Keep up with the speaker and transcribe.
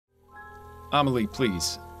Amelie,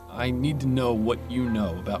 please. I need to know what you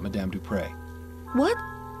know about Madame Dupre. What?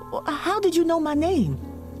 How did you know my name?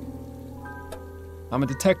 I'm a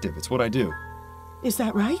detective. It's what I do. Is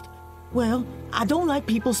that right? Well, I don't like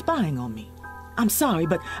people spying on me. I'm sorry,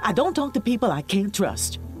 but I don't talk to people I can't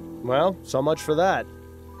trust. Well, so much for that.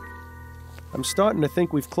 I'm starting to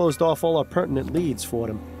think we've closed off all our pertinent leads for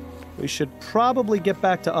them. We should probably get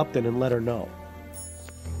back to Upton and let her know.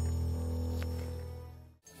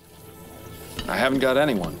 I haven't got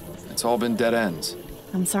anyone. It's all been dead ends.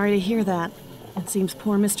 I'm sorry to hear that. It seems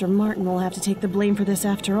poor Mr. Martin will have to take the blame for this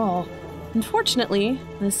after all. Unfortunately,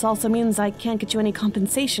 this also means I can't get you any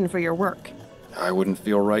compensation for your work. I wouldn't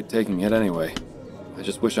feel right taking it anyway. I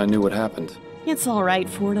just wish I knew what happened. It's all right,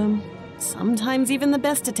 Fordham. Sometimes even the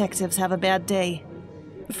best detectives have a bad day.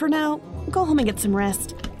 For now, go home and get some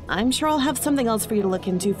rest. I'm sure I'll have something else for you to look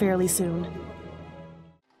into fairly soon.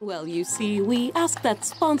 Well, you see, we ask that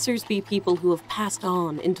sponsors be people who have passed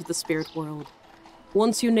on into the spirit world.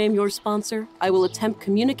 Once you name your sponsor, I will attempt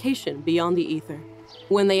communication beyond the ether.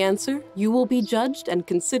 When they answer, you will be judged and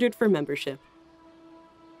considered for membership.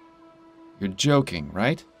 You're joking,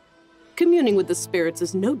 right? Communing with the spirits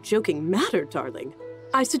is no joking matter, darling.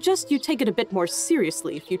 I suggest you take it a bit more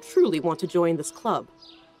seriously if you truly want to join this club.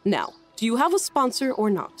 Now, do you have a sponsor or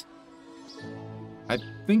not? I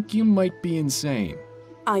think you might be insane.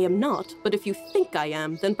 I am not, but if you think I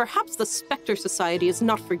am, then perhaps the Spectre Society is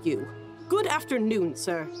not for you. Good afternoon,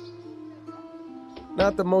 sir.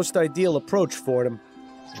 Not the most ideal approach for them.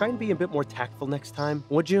 Try and be a bit more tactful next time,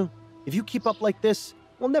 would you? If you keep up like this,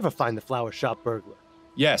 we'll never find the flower shop burglar.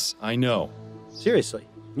 Yes, I know. Seriously,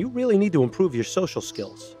 you really need to improve your social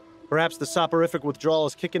skills. Perhaps the soporific withdrawal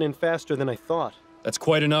is kicking in faster than I thought. That's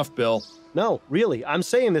quite enough, Bill. No, really, I'm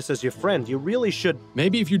saying this as your friend. You really should...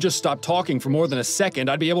 Maybe if you just stopped talking for more than a second,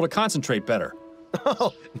 I'd be able to concentrate better.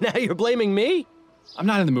 Oh, now you're blaming me? I'm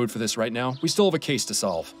not in the mood for this right now. We still have a case to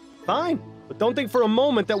solve. Fine, but don't think for a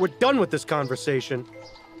moment that we're done with this conversation.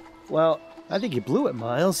 Well, I think you blew it,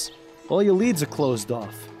 Miles. All your leads are closed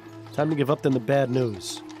off. Time to give Upton the bad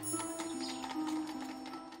news.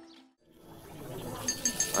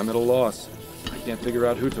 I'm at a loss. I can't figure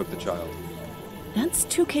out who took the child. That's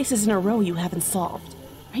 2 cases in a row you haven't solved.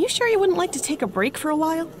 Are you sure you wouldn't like to take a break for a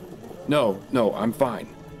while? No, I'm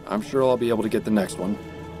fine. I'm sure I'll be able to get the next one.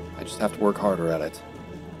 I just have to work harder at it.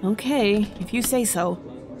 Okay, if you say so.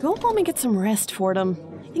 Go home and get some rest, Fordham.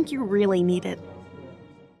 I think you really need it.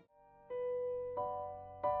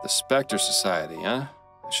 The Spectre Society, huh?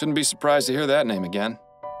 I shouldn't be surprised to hear that name again.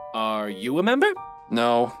 Are you a member?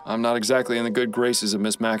 No, I'm not exactly in the good graces of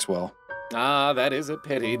Miss Maxwell. Ah, that is a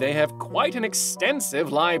pity. They have quite an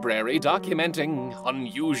extensive library documenting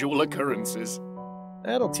unusual occurrences.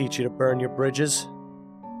 That'll teach you to burn your bridges.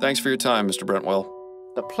 Thanks for your time, Mr. Brentwell.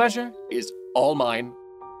 The pleasure is all mine.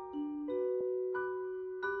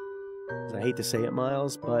 I hate to say it,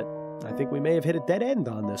 Miles, but I think we may have hit a dead end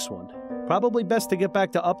on this one. Probably best to get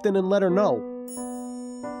back to Upton and let her know.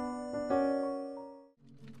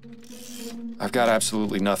 I've got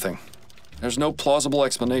absolutely nothing. There's no plausible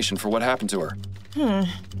explanation for what happened to her.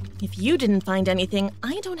 If you didn't find anything,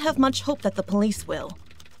 I don't have much hope that the police will.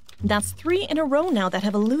 That's 3 in a row now that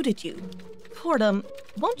have eluded you. Fordham,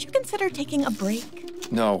 won't you consider taking a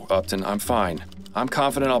break? No, Upton, I'm fine. I'm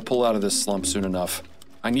confident I'll pull out of this slump soon enough.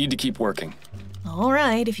 I need to keep working. All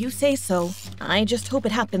right, if you say so. I just hope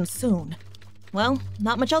it happens soon. Well,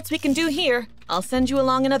 not much else we can do here. I'll send you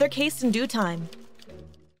along another case in due time.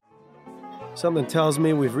 Something tells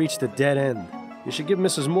me we've reached a dead end. You should give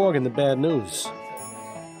Mrs. Morgan the bad news.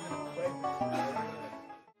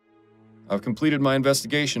 I've completed my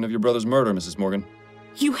investigation of your brother's murder, Mrs. Morgan.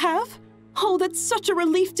 You have? Oh, that's such a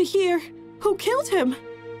relief to hear. Who killed him?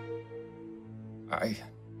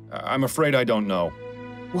 I'm afraid I don't know.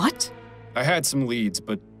 What? I had some leads,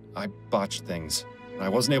 but I botched things. I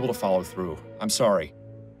wasn't able to follow through. I'm sorry.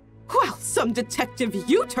 Well, some detective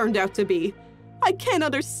you turned out to be. I can't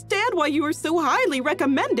understand why you were so highly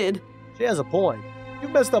recommended. She has a point.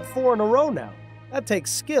 You've messed up 4 in a row now. That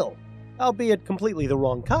takes skill, albeit completely the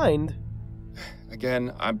wrong kind.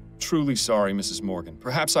 Again, I'm truly sorry, Mrs. Morgan.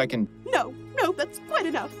 Perhaps I can... No, that's quite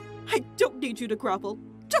enough. I don't need you to grovel.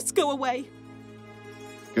 Just go away.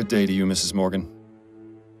 Good day to you, Mrs. Morgan.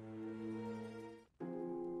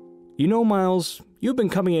 You know, Miles, you've been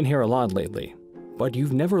coming in here a lot lately, but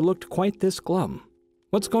you've never looked quite this glum.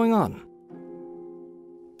 What's going on?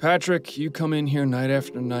 Patrick, you come in here night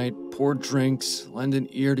after night, pour drinks, lend an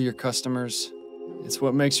ear to your customers. It's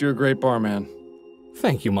what makes you a great barman.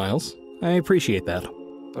 Thank you, Miles. I appreciate that.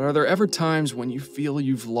 But are there ever times when you feel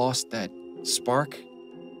you've lost that spark?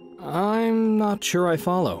 I'm not sure I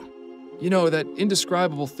follow. You know, that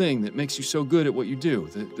indescribable thing that makes you so good at what you do,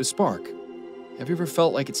 the spark. Have you ever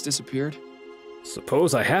felt like it's disappeared?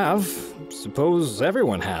 Suppose I have. Suppose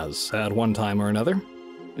everyone has, at one time or another.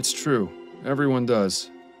 It's true. Everyone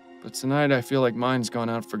does. But tonight I feel like mine's gone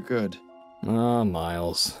out for good. Ah,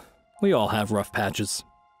 Miles. We all have rough patches.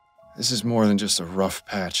 This is more than just a rough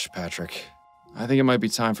patch, Patrick. I think it might be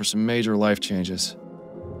time for some major life changes.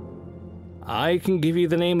 I can give you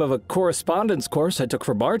the name of a correspondence course I took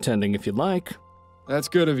for bartending if you'd like. That's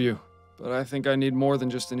good of you, but I think I need more than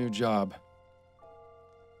just a new job.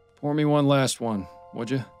 Pour me one last one, would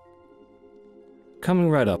you? Coming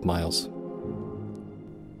right up, Miles.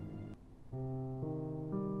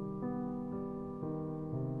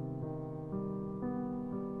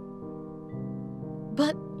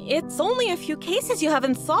 But it's only a few cases you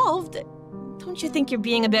haven't solved. Don't you think you're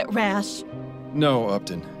being a bit rash? No,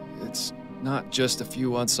 Upton. It's not just a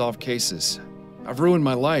few unsolved cases. I've ruined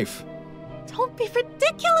my life. Don't be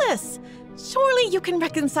ridiculous! Surely you can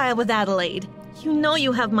reconcile with Adelaide. You know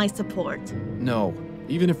you have my support. No.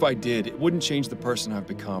 Even if I did, it wouldn't change the person I've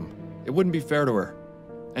become. It wouldn't be fair to her.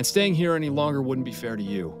 And staying here any longer wouldn't be fair to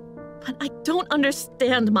you. But I don't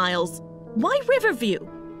understand, Miles. Why Riverview?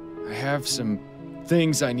 I have some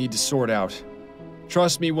things I need to sort out.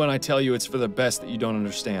 Trust me when I tell you it's for the best that you don't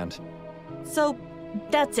understand. So,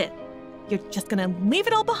 that's it. You're just gonna leave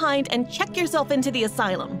it all behind and check yourself into the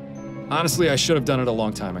asylum. Honestly, I should have done it a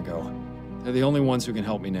long time ago. They're the only ones who can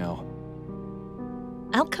help me now.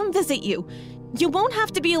 I'll come visit you. You won't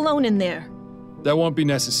have to be alone in there. That won't be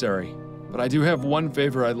necessary, but I do have one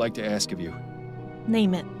favor I'd like to ask of you.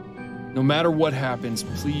 Name it. No matter what happens,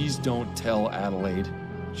 please don't tell Adelaide.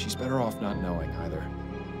 She's better off not knowing either.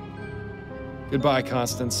 Goodbye,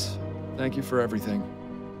 Constance. Thank you for everything.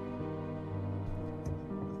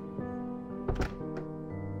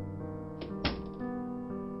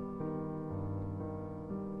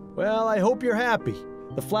 Well, I hope you're happy.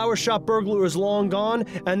 The flower shop burglar is long gone,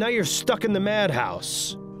 and now you're stuck in the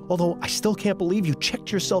madhouse. Although, I still can't believe you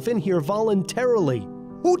checked yourself in here voluntarily.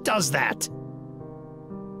 Who does that?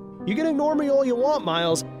 You can ignore me all you want,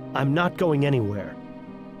 Miles. I'm not going anywhere.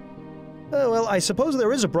 Well, I suppose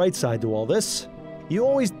there is a bright side to all this. You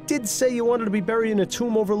always did say you wanted to be buried in a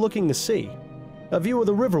tomb overlooking the sea. A view of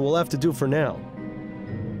the river will have to do for now.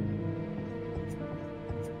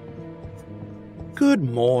 Good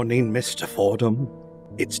morning, Mr. Fordham.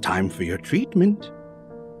 It's time for your treatment.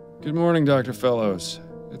 Good morning, Dr. Fellows.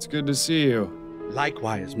 It's good to see you.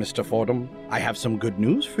 Likewise, Mr. Fordham. I have some good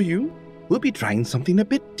news for you. We'll be trying something a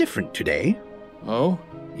bit different today. Oh?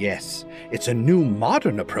 Yes, it's a new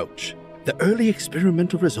modern approach. The early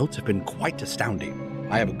experimental results have been quite astounding.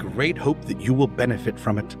 I have great hope that you will benefit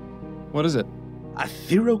from it. What is it?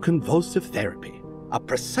 Etheroconvulsive therapy. A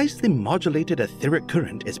precisely modulated etheric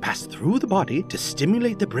current is passed through the body to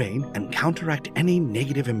stimulate the brain and counteract any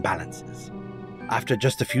negative imbalances. After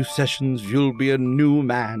just a few sessions, you'll be a new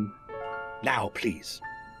man. Now, please,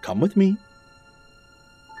 come with me.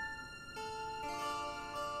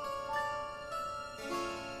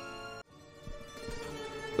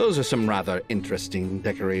 Those are some rather interesting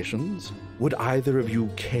decorations. Would either of you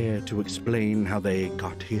care to explain how they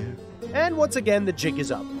got here? And once again, the jig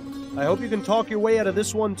is up. I hope you can talk your way out of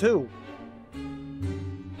this one, too.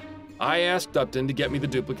 I asked Upton to get me the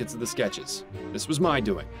duplicates of the sketches. This was my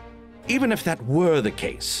doing. Even if that were the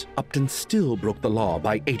case, Upton still broke the law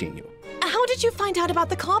by aiding you. How did you find out about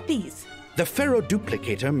the copies? The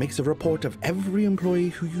Ferroduplicator makes a report of every employee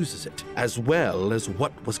who uses it, as well as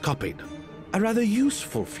what was copied. A rather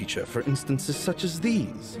useful feature for instances such as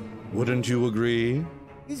these. Wouldn't you agree?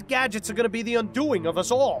 These gadgets are going to be the undoing of us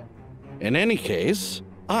all. In any case,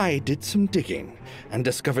 I did some digging and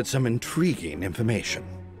discovered some intriguing information.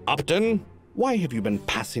 Upton, why have you been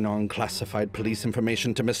passing on classified police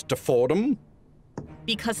information to Mr. Fordham?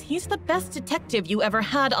 Because he's the best detective you ever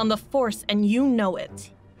had on the force, and you know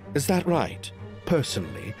it. Is that right?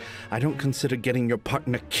 Personally, I don't consider getting your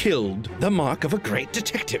partner killed the mark of a great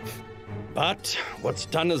detective. But what's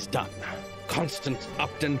done is done. Constance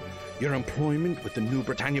Upton, your employment with the New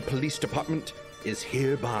Britannia Police Department is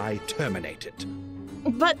hereby terminated.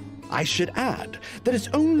 But I should add that it's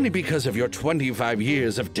only because of your 25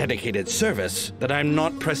 years of dedicated service that I'm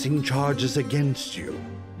not pressing charges against you.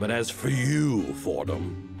 But as for you,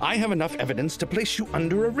 Fordham, I have enough evidence to place you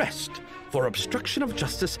under arrest for obstruction of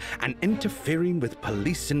justice and interfering with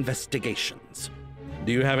police investigations.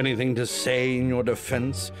 Do you have anything to say in your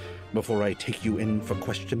defense before I take you in for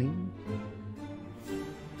questioning?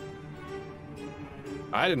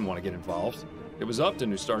 I didn't want to get involved. It was Upton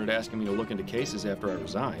who started asking me to look into cases after I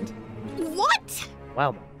resigned. what?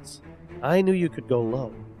 Wow, Miles. I knew you could go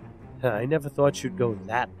low. I never thought you'd go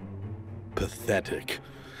that. Pathetic.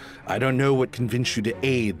 I don't know what convinced you to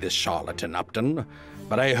aid this charlatan, Upton,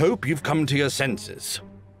 but I hope you've come to your senses.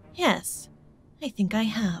 Yes, I think I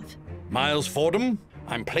have. Miles Fordham,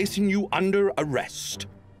 I'm placing you under arrest.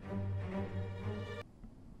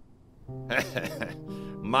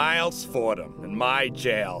 Miles Fordham in my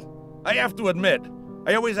jail. I have to admit,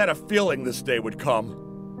 I always had a feeling this day would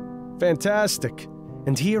come. Fantastic.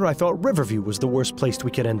 And here I thought Riverview was the worst place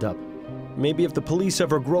we could end up. Maybe if the police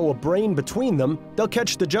ever grow a brain between them, they'll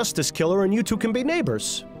catch the justice killer and you two can be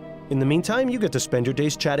neighbors. In the meantime, you get to spend your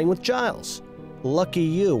days chatting with Giles. Lucky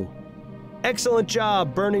you. Excellent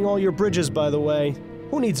job burning all your bridges, by the way.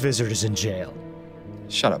 Who needs visitors in jail?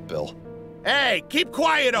 Shut up, Bill. Hey, keep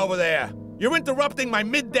quiet over there! You're interrupting my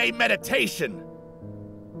midday meditation!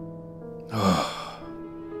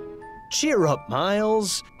 Cheer up,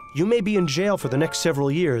 Miles. You may be in jail for the next several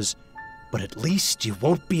years, but at least you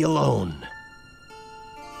won't be alone.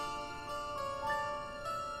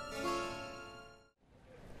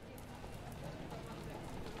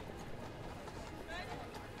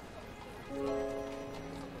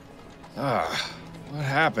 What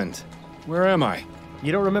happened? Where am I?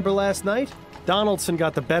 You don't remember last night? Donaldson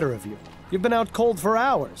got the better of you. You've been out cold for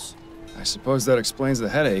hours. I suppose that explains the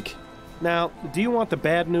headache. Now, do you want the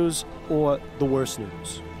bad news or the worst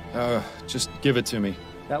news? Just give it to me.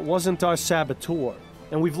 That wasn't our saboteur,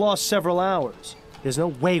 and we've lost several hours. There's no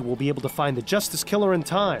way we'll be able to find the justice killer in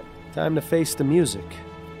time. Time to face the music.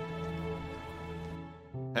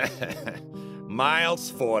 Miles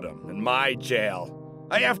Fordham in my jail.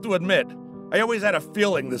 I have to admit, I always had a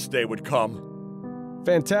feeling this day would come.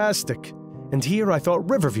 Fantastic. And here I thought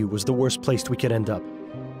Riverview was the worst place we could end up.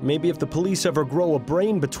 Maybe if the police ever grow a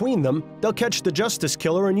brain between them, they'll catch the justice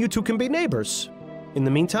killer and you two can be neighbors. In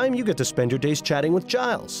the meantime, you get to spend your days chatting with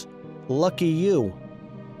Giles. Lucky you.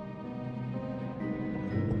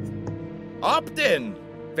 Upton!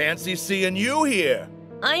 Fancy seeing you here.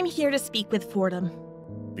 I'm here to speak with Fordham.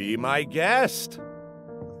 Be my guest.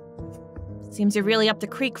 Seems you're really up the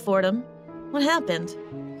creek, Fordham. What happened?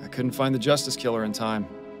 I couldn't find the justice killer in time.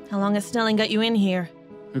 How long has Snelling got you in here?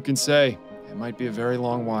 Who can say? It might be a very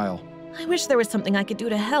long while. I wish there was something I could do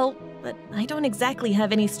to help, but I don't exactly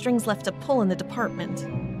have any strings left to pull in the department.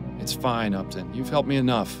 It's fine, Upton. You've helped me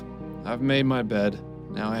enough. I've made my bed.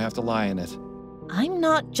 Now I have to lie in it. I'm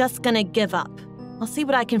not just gonna give up. I'll see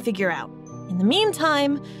what I can figure out. In the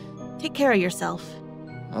meantime, take care of yourself.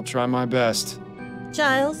 I'll try my best.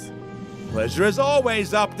 Giles? Pleasure as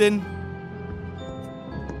always, Upton.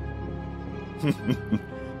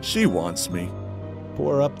 She wants me.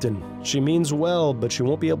 Poor Upton. She means well, but she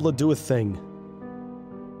won't be able to do a thing.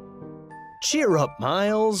 Cheer up,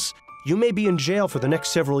 Miles. You may be in jail for the next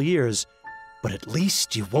several years, but at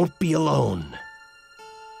least you won't be alone.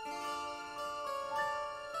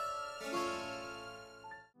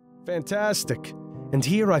 Fantastic. And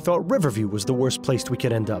here I thought Riverview was the worst place we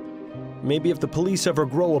could end up. Maybe if the police ever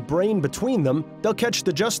grow a brain between them, they'll catch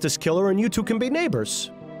the justice killer and you two can be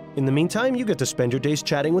neighbors. In the meantime, you get to spend your days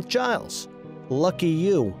chatting with Giles. Lucky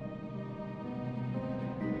you.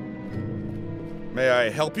 May I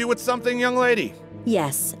help you with something, young lady?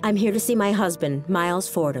 Yes, I'm here to see my husband, Miles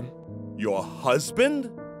Fordham. Your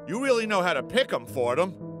husband? You really know how to pick 'em,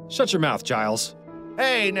 Fordham. Shut your mouth, Giles.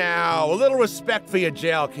 Hey now, a little respect for your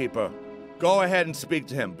jailkeeper. Go ahead and speak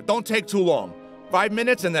to him, but don't take too long. 5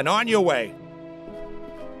 minutes and then on your way.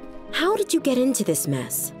 How did you get into this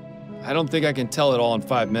mess? I don't think I can tell it all in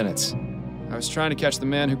 5 minutes. I was trying to catch the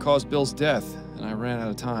man who caused Bill's death, and I ran out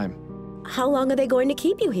of time. How long are they going to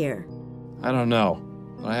keep you here? I don't know,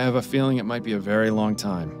 but I have a feeling it might be a very long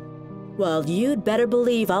time. Well, you'd better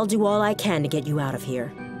believe I'll do all I can to get you out of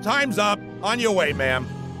here. Time's up. On your way, ma'am.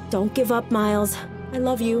 Don't give up, Miles. I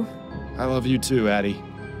love you. I love you too, Addie.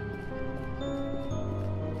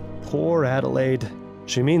 Poor Adelaide.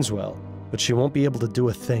 She means well, but she won't be able to do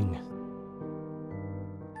a thing.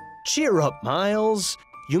 Cheer up, Miles.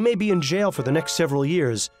 You may be in jail for the next several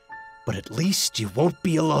years, but at least you won't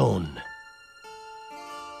be alone.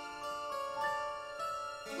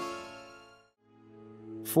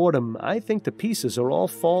 Fordham, I think the pieces are all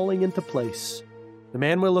falling into place. The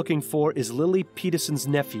man we're looking for is Lily Peterson's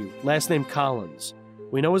nephew, last name Collins.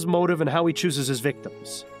 We know his motive and how he chooses his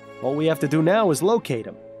victims. All we have to do now is locate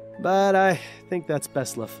him. But I think that's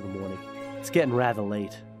best left for the morning. It's getting rather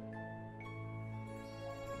late.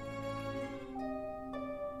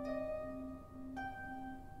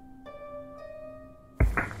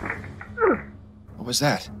 What was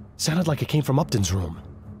that? Sounded like it came from Upton's room.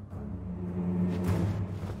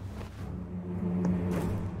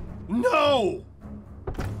 No!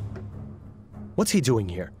 What's he doing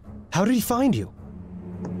here? How did he find you?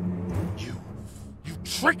 You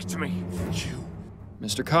tricked me! You...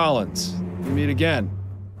 Mr. Collins, we meet again.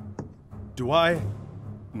 Do I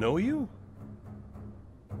know you?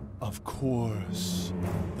 Of course.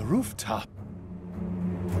 The rooftop.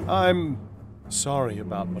 I'm sorry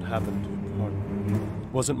about what happened to your partner.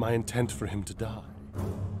 It wasn't my intent for him to die.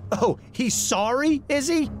 Oh, he's sorry, is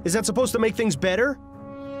he? Is that supposed to make things better?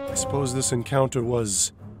 I suppose this encounter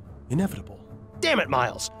was inevitable. Damn it,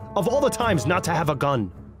 Miles! Of all the times not to have a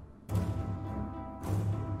gun.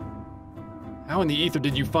 How in the ether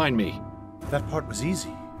did you find me? That part was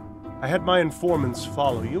easy. I had my informants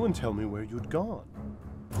follow you and tell me where you'd gone.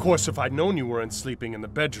 Of course, if I'd known you weren't sleeping in the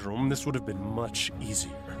bedroom, this would have been much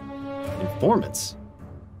easier. Informants?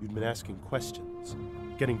 You'd been asking questions,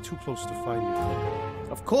 getting too close to finding you.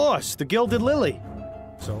 Of course, the Gilded Lily.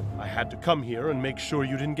 So I had to come here and make sure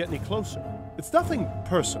you didn't get any closer. It's nothing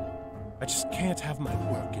personal. I just can't have my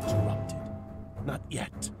work interrupted. Not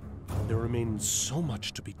yet. There remains so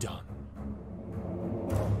much to be done.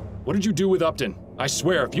 What did you do with Upton? I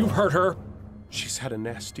swear, if you've hurt her... She's had a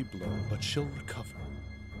nasty blow, but she'll recover.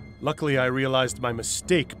 Luckily, I realized my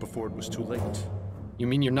mistake before it was too late. You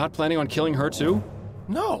mean you're not planning on killing her too?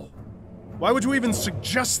 No! Why would you even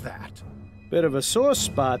suggest that? Bit of a sore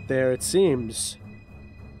spot there, it seems.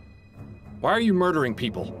 Why are you murdering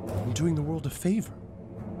people? I'm doing the world a favor.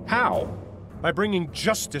 How? By bringing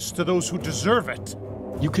justice to those who deserve it.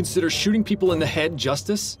 You consider shooting people in the head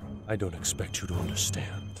justice? I don't expect you to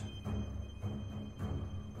understand.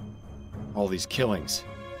 All these killings.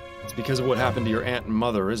 It's because of what happened to your aunt and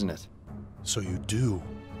mother, isn't it? So you do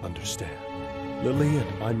understand. Lily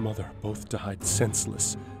and my mother both died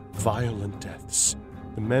senseless, violent deaths.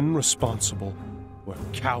 The men responsible were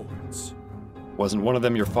cowards. Wasn't one of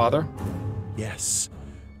them your father? Yes,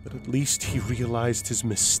 but at least he realized his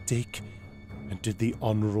mistake and did the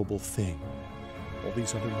honorable thing. All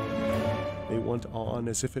these other men, they went on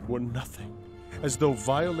as if it were nothing, as though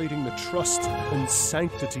violating the trust and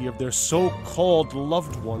sanctity of their so-called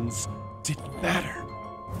loved ones didn't matter.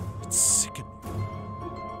 It's sickening.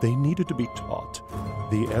 They needed to be taught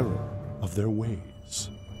the error of their ways.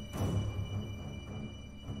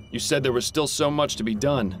 You said there was still so much to be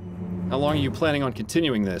done. How long are you planning on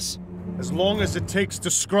continuing this? As long as it takes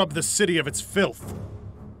to scrub the city of its filth.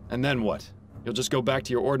 And then what? You'll just go back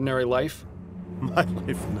to your ordinary life? My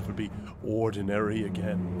life will never be ordinary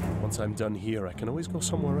again. Once I'm done here, I can always go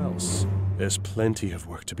somewhere else. There's plenty of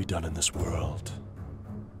work to be done in this world.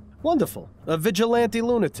 Wonderful. A vigilante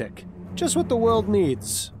lunatic. Just what the world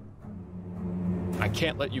needs. I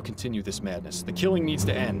can't let you continue this madness. The killing needs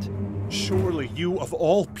to end. Surely you, of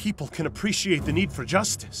all people, can appreciate the need for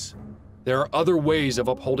justice. There are other ways of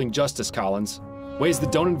upholding justice, Collins. Ways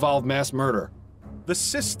that don't involve mass murder. The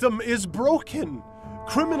system is broken.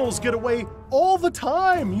 Criminals get away all the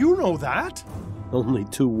time. You know that. Only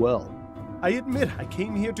too well. I admit I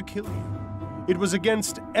came here to kill you. It was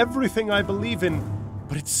against everything I believe in,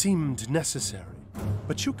 but it seemed necessary.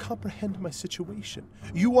 But you comprehend my situation.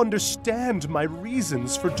 You understand my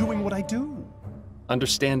reasons for doing what I do.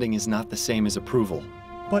 Understanding is not the same as approval.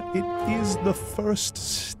 But it is the first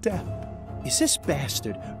step. Is this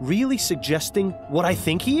bastard really suggesting what I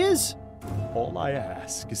think he is? All I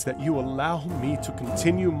ask is that you allow me to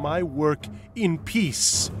continue my work in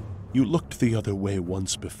peace. You looked the other way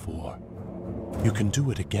once before. You can do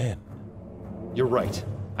it again. You're right.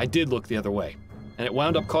 I did look the other way, and it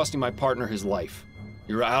wound up costing my partner his life.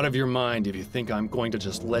 You're out of your mind if you think I'm going to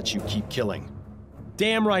just let you keep killing.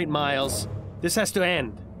 Damn right, Miles. This has to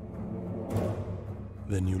end.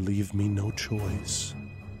 Then you leave me no choice.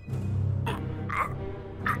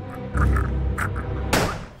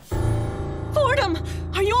 Fordham!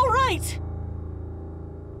 Are you all right?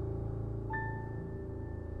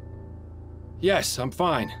 Yes, I'm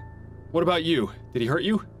fine. What about you? Did he hurt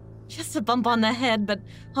you? Just a bump on the head, but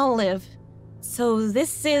I'll live. So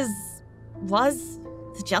this was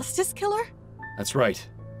the Justice Killer? That's right.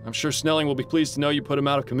 I'm sure Snelling will be pleased to know you put him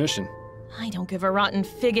out of commission. I don't give a rotten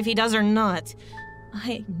fig if he does or not.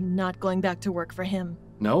 I'm not going back to work for him.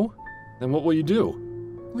 No? Then what will you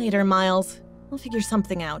do? Later, Miles. We'll figure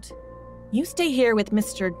something out. You stay here with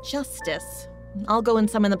Mr. Justice. I'll go and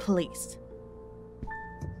summon the police.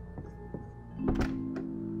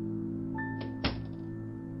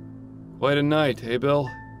 Quite a night, eh, Bill?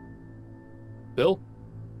 Bill?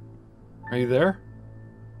 Are you there?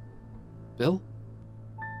 Bill?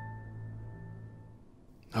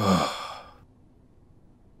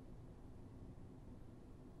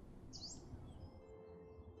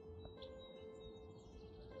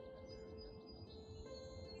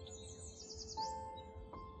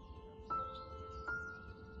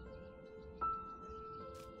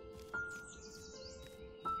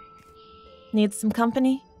 Need some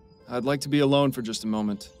company? I'd like to be alone for just a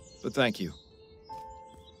moment, but thank you.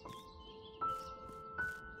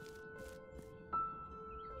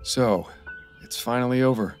 So, it's finally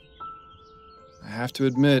over. I have to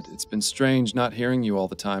admit, it's been strange not hearing you all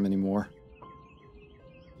the time anymore.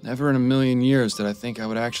 Never in a million years did I think I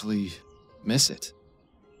would actually miss it.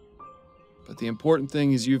 But the important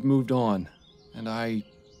thing is you've moved on, and I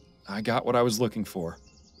got what I was looking for.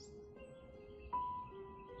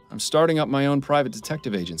 I'm starting up my own private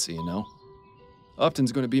detective agency, you know.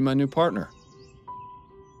 Upton's going to be my new partner.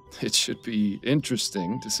 It should be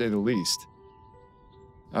interesting, to say the least.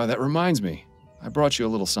 Oh, that reminds me. I brought you a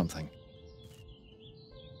little something.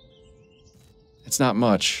 It's not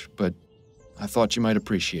much, but I thought you might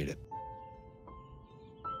appreciate it.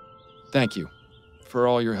 Thank you for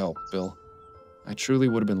all your help, Bill. I truly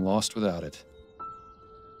would have been lost without it.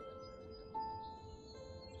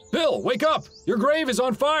 Bill, wake up! Your grave is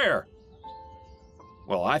on fire!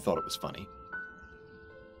 Well, I thought it was funny.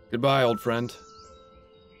 Goodbye, old friend.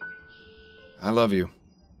 I love you.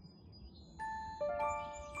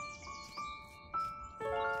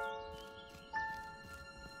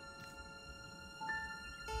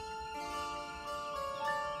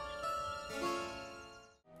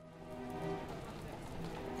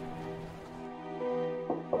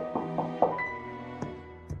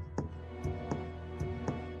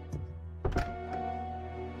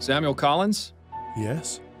 Samuel Collins?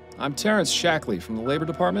 Yes? I'm Terrence Shackley from the Labor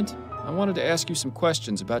Department. I wanted to ask you some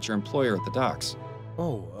questions about your employer at the docks.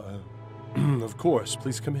 Oh, of course.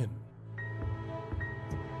 Please come in.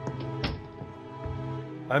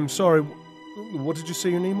 I'm sorry, what did you say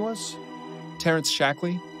your name was? Terrence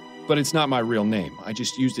Shackley? But it's not my real name. I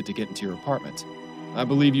just used it to get into your apartment. I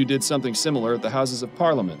believe you did something similar at the Houses of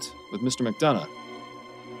Parliament with Mr. McDonough.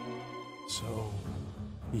 So,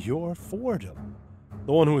 you're Fordham,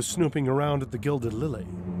 the one who was snooping around at the Gilded Lily.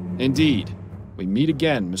 Indeed. We meet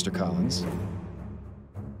again, Mr. Collins.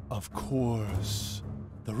 Of course.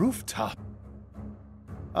 The rooftop.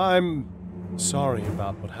 I'm sorry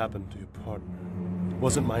about what happened to your partner. It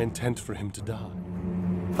wasn't my intent for him to die.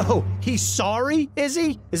 Oh, he's sorry, is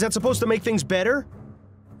he? Is that supposed to make things better?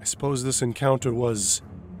 I suppose this encounter was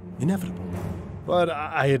inevitable. But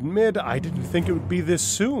I admit I didn't think it would be this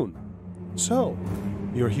soon. So,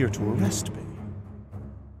 you're here to arrest me.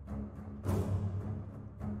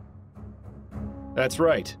 That's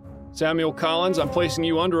right. Samuel Collins, I'm placing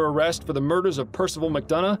you under arrest for the murders of Percival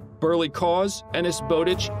McDonough, Burley Cause, Ennis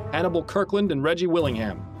Bowditch, Hannibal Kirkland, and Reggie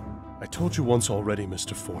Willingham. I told you once already,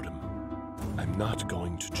 Mr. Fordham. I'm not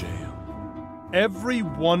going to jail. Every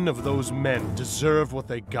one of those men deserve what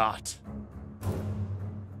they got.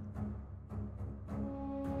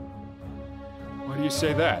 Why do you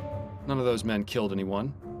say that? None of those men killed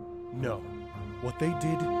anyone. No. What they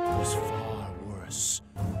did was far worse.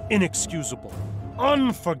 Inexcusable.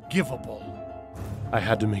 Unforgivable. I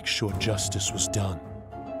had to make sure justice was done.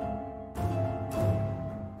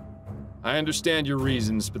 I understand your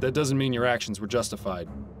reasons, but that doesn't mean your actions were justified.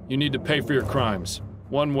 You need to pay for your crimes,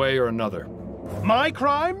 one way or another. My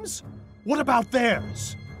crimes? What about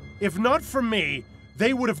theirs? If not for me,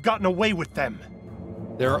 they would have gotten away with them.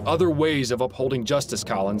 There are other ways of upholding justice,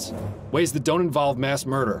 Collins. Ways that don't involve mass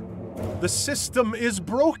murder. The system is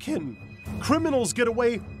broken. Criminals get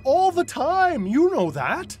away all the time, you know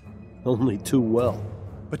that. Only too well.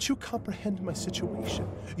 But you comprehend my situation.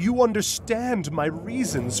 You understand my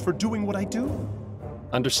reasons for doing what I do.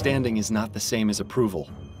 Understanding is not the same as approval.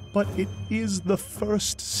 But it is the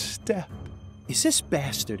first step. Is this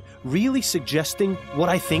bastard really suggesting what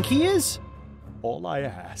I think he is? All I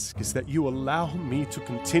ask is that you allow me to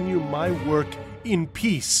continue my work in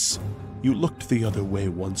peace. You looked the other way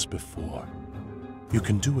once before. You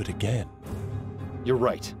can do it again. You're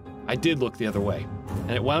right. I did look the other way,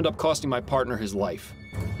 and it wound up costing my partner his life.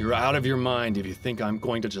 You're out of your mind if you think I'm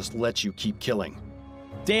going to just let you keep killing.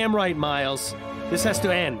 Damn right, Miles. This has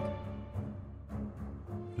to end.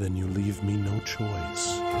 Then you leave me no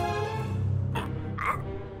choice.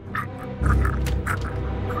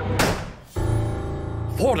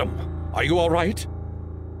 Fordham, are you all right?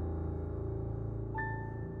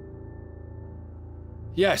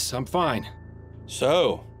 Yes, I'm fine.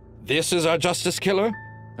 So, this is our justice killer?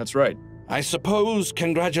 That's right. I suppose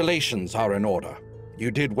congratulations are in order.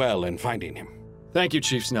 You did well in finding him. Thank you,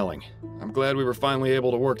 Chief Snelling. I'm glad we were finally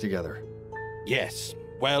able to work together. Yes.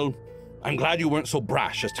 Well, I'm glad you weren't so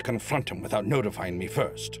brash as to confront him without notifying me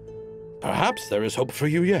first. Perhaps there is hope for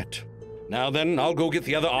you yet. Now then, I'll go get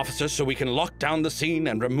the other officers so we can lock down the scene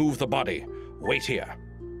and remove the body. Wait here.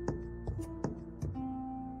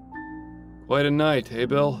 Quite a night, eh,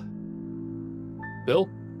 Bill? Bill?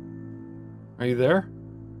 Are you there?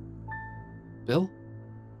 Bill?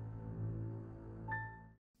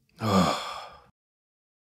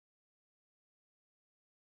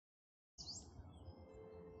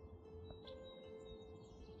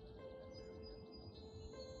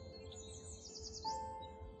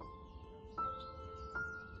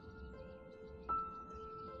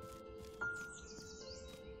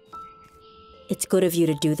 It's good of you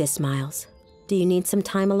to do this, Miles. Do you need some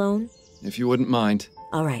time alone? If you wouldn't mind.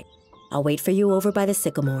 All right. I'll wait for you over by the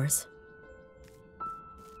sycamores.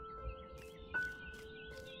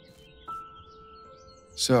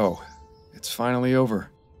 So, it's finally over.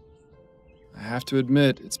 I have to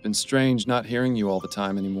admit, it's been strange not hearing you all the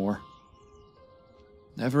time anymore.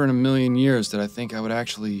 Never in a million years did I think I would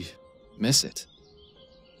actually miss it.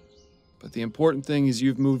 But the important thing is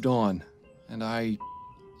you've moved on, and I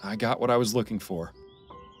got what I was looking for.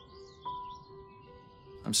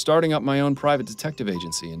 I'm starting up my own private detective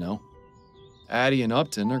agency, you know. Addie and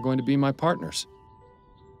Upton are going to be my partners.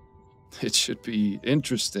 It should be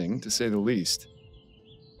interesting, to say the least.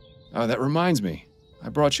 Oh, that reminds me. I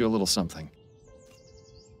brought you a little something.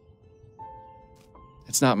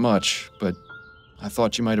 It's not much, but I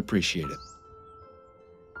thought you might appreciate it.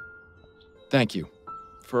 Thank you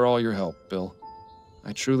for all your help, Bill.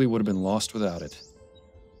 I truly would have been lost without it.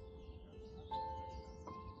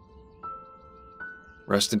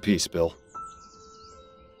 Rest in peace, Bill.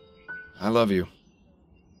 I love you.